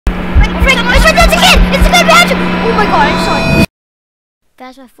Oh my god, I saw it!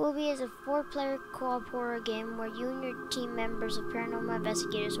 Phasmophobia is a 4-player co-op horror game where you and your team members of paranormal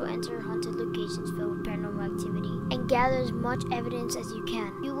investigators will enter haunted locations filled with paranormal activity and gather as much evidence as you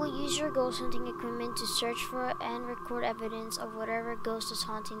can. You will use your ghost hunting equipment to search for and record evidence of whatever ghost is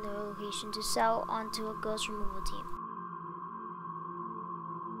haunting the location to sell onto a ghost removal team.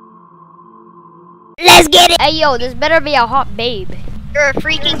 Let's get it! Hey yo, this better be a hot babe. You're a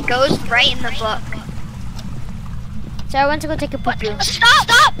freaking ghost right in the book. So I want to go take a poo-poo.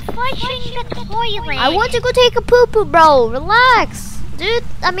 Stop flushing the toilet. I want to go take a poo-poo, bro. Relax. Dude,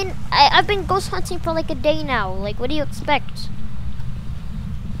 I mean, I've been ghost hunting for like a day now. Like, what do you expect?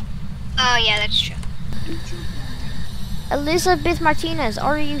 Oh, yeah, that's true. Elizabeth Martinez,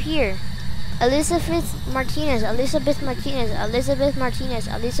 are you here? Elizabeth Martinez. Oh,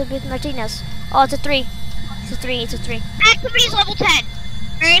 it's a 3. It's a 3. Activity's level 10.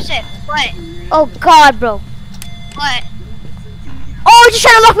 Where is it? What? Oh, God, bro. What? Oh, just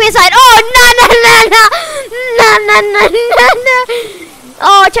trying to lock me inside. Oh, no.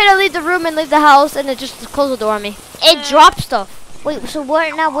 Oh, I tried to leave the room and leave the house, and it just closed the door on me. It dropped stuff. Wait, so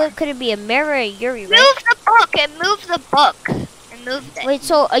what now? What could it be? A mirror, a Yuri, right? Move the book and move the book. And move it. Wait,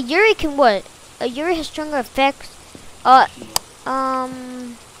 so a Yuri can what? A Yuri has stronger effects.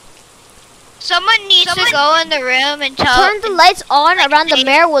 Someone needs to go in the room and tell. Turn the lights on around the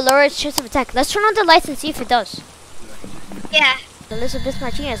mirror will lower its chance of attack. Let's turn on the lights and see if it does. Yeah. Elizabeth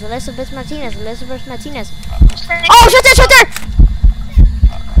Martinez. Oh, she's right there!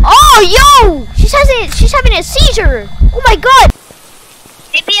 Oh, yo! She's having a seizure! Oh my god!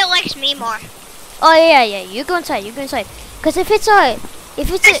 Maybe it likes me more. Oh yeah, you go inside, Cause if it's I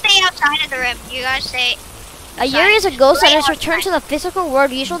stay outside of the room. You guys stay. A Yuri is a ghost that has returned to the physical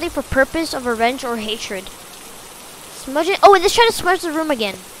world, usually for purpose of revenge or hatred. Smudge it. Oh, let's try to smudge the room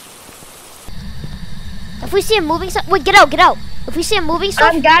again. If we see him moving stuff, wait, get out. If we see him moving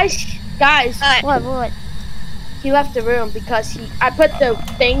stuff, guys. What? He left the room because I put the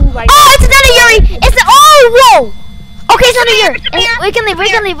thing like. Oh, it's another Yuri! Whoa! Okay, it's another Yuri. We can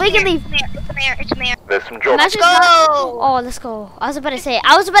leave. It's a mayor. There's some jobs. Let's go. Oh, let's go. I was about to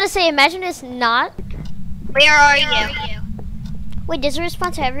say, imagine it's not. Where are you? Wait, does it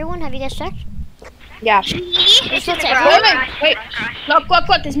respond to everyone? Have you guys checked? Yeah. It's in the Wait, garage. Wait. Look,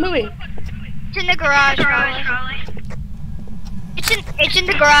 it's moving. It's in the garage, probably. It's in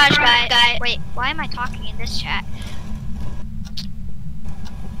the garage, guys. Wait, why am I talking in this chat?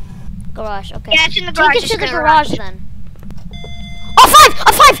 Garage, okay. Yeah, it's in the garage. Take it to the garage then. Oh, 5!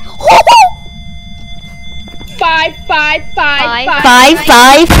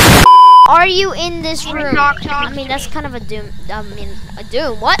 5. Are you in this room? I mean, that's kind of a doom. A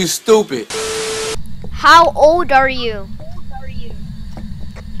doom. What? You stupid. How old are you?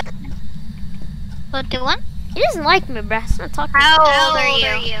 21? He doesn't like me, bruh. It's not talking. How old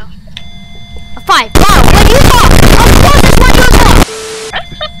are you? 5. Wow, when you talk! Of course, that's when you talk!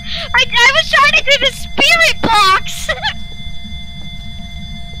 I was trying to do the spirit box!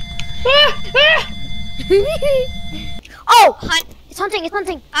 Oh! It's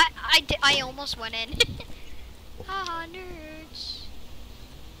hunting. I almost went in. Haha, nerds.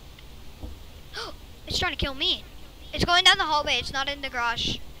 It's trying to kill me. It's going down the hallway. It's not in the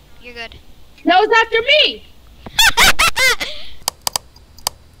garage. You're good. No, it's after me.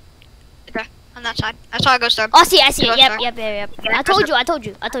 Okay, on that side. I saw a ghost orb. Oh, I see it. Yep. Yeah, I told you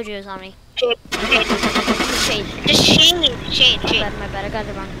it was on me. Shade. Just shade. My bad. I got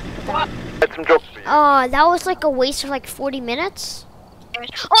it wrong. Get some jobs. Oh, that was like a waste of like 40 minutes. Oh,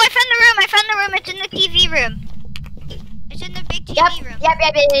 I found the room. It's in the TV room. It's in the big TV room. Yep.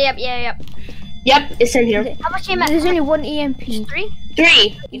 Yep, it's in here. How much EMF? There's only one EMP. 3?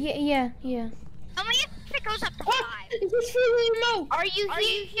 3. Yeah. How many if it goes up to 5? Is this for the remote? Are you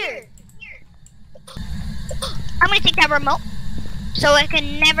here? I'm gonna take that remote so I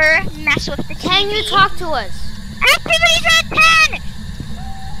can never mess with the TV. Can you talk to us? Activity's at 10!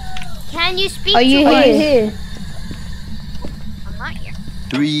 Can you speak Are you to us? here? I'm not here.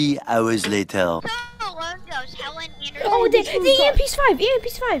 3 hours later. So alone goes Helen Anderson. Oh, the EMP's 5.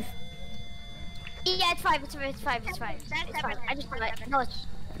 Yeah, it's 5. It's 5. I just saw it. No,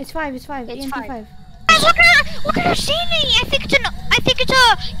 It's 5. It's EMP 5. 5. Guys, look at her sanity. I think it's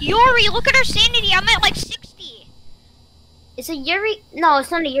a Yuri. Look at her sanity. I'm at like 60. It's a Yuri. No, it's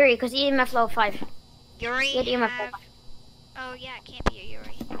not a Yuri because EMF level 5. Yuri. Yeah, EMF level 5. Oh yeah, it can't be a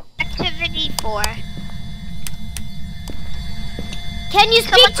Yuri. Activity 4. Can you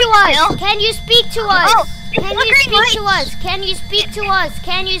speak to us? Can you speak to us? Oh, Can you speak to us? Can you speak to us?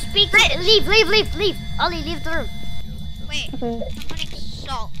 Can you speak to us? Leave. Ollie, leave the room. Wait, Okay. I'm putting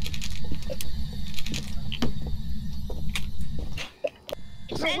salt.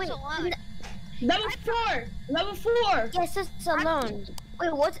 says wait. alone. Level 4. Level 4. Yes, it's alone.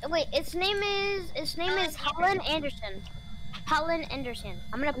 Wait, what? Wait, its name is Helen Anderson. Helen Anderson.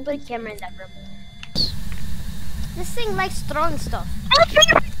 I'm gonna put a camera in that room. This thing likes throwing stuff. Oh,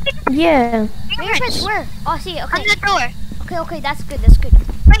 Yeah. Fingerprints where? Oh, I see. on Okay. the door. Okay. That's good. That's good.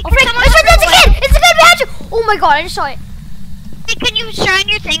 Wait, Oh, frick! someone It's on a the kid! It's a kid behind you! Oh my god! I just saw it. Wait, can you shine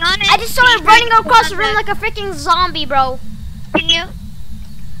your thing on it? I just saw it running across the room like a freaking zombie, bro. Can you?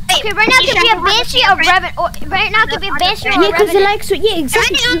 Wait, Okay, right now it can could you be a shine it on the banshee or fingerprint? rabbit. Or right now it could be a banshee or Yeah, a because rabbit. it likes to. Yeah,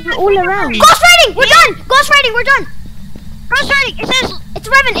 exactly. Shine it on the All around. fingerprint. Ghost riding! We're done! Ghost riding! We're done! Ghost riding. It says. It's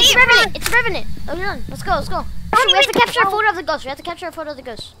Revenant! It's Hey, Revenant! It's Revenant! Oh, we're done. Let's go. Let's go. Listen, we have to capture a photo of the ghost. We have to capture a photo of the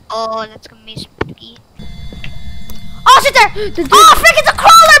ghost. Oh, that's gonna be spooky. Oh, sit there! Oh, frick! It's a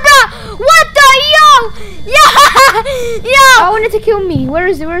crawler, bro! What the yo? I wanted to kill me. Where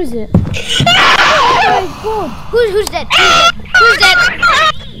is it? Where is it? Oh my god. Who's dead? Who's dead? I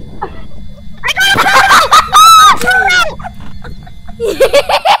got Who's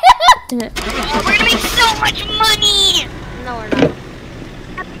dead? Oh, we're gonna make so much money. No, we're not.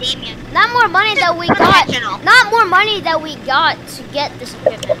 Damien. Not more money that we got. Professional. Not more money that we got to get this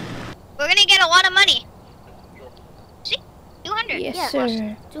equipment. We're gonna get a lot of money. See? 200. Yes, Yeah.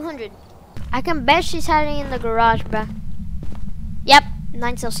 sir. 200. I can bet she's hiding in the garage, bruh. Yep,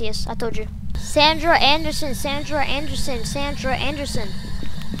 9 Celsius. I told you. Sandra Anderson. Sandra Anderson. Sandra Anderson.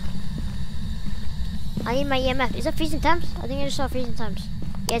 I need my EMF. Is that freezing temps? I think I just saw freezing temps.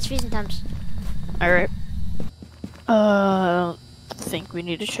 Yeah, it's freezing temps. Alright. I think we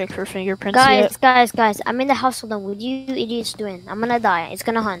need to check for fingerprints Guys. I'm in the house alone. What you idiots doing? I'm gonna die. It's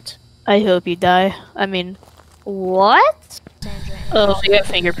gonna hunt. I hope you die. I mean, What? Sandra Anderson. oh, we got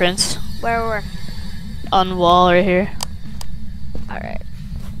fingerprints Where? on the wall right here. Alright.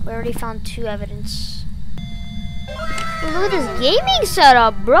 We already found 2 evidence. Look at this gaming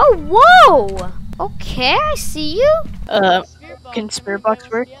setup, bro. Whoa! Okay, I see you. Can spirit box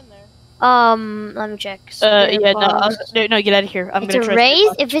work? Let me check. Yeah, no, get out of here. I'm It's gonna a try.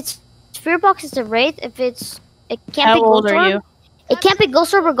 wraith. If it's spirit box, it's a wraith. If it can't How be old ghost are you? orb. It can't be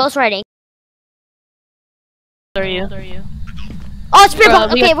ghost orb or ghost riding. How old are you? Oh, it's spirit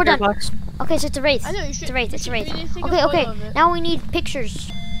box. we Okay, got we're done. spirit box. Okay, so it's a wraith. I know, you It's should. a wraith. It's a wraith. We need to take a Okay. photo of it. Now we need pictures.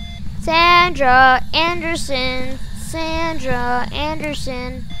 Sandra Anderson. Sandra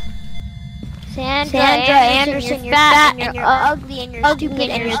Anderson. Sandra Anderson, you're fat and you're ugly and you're stupid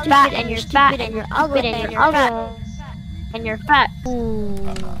and you're stupid and you're stupid and you're ugly and you're ugly and you're fat. Ooh.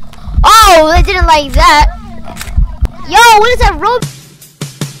 Oh, I didn't like that. Yo, what is that rope?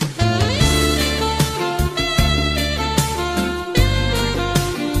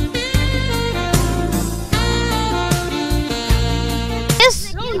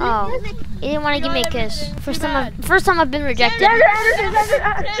 Kiss? Oh, he didn't want to give me a kiss. First time I've been rejected.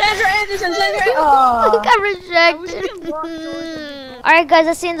 Sandra Anderson. I got rejected. Alright guys,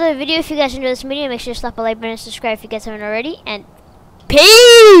 that's the end of the video. If you guys enjoyed this video, make sure to slap a like button and subscribe if you guys haven't already. And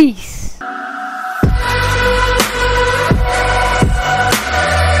peace!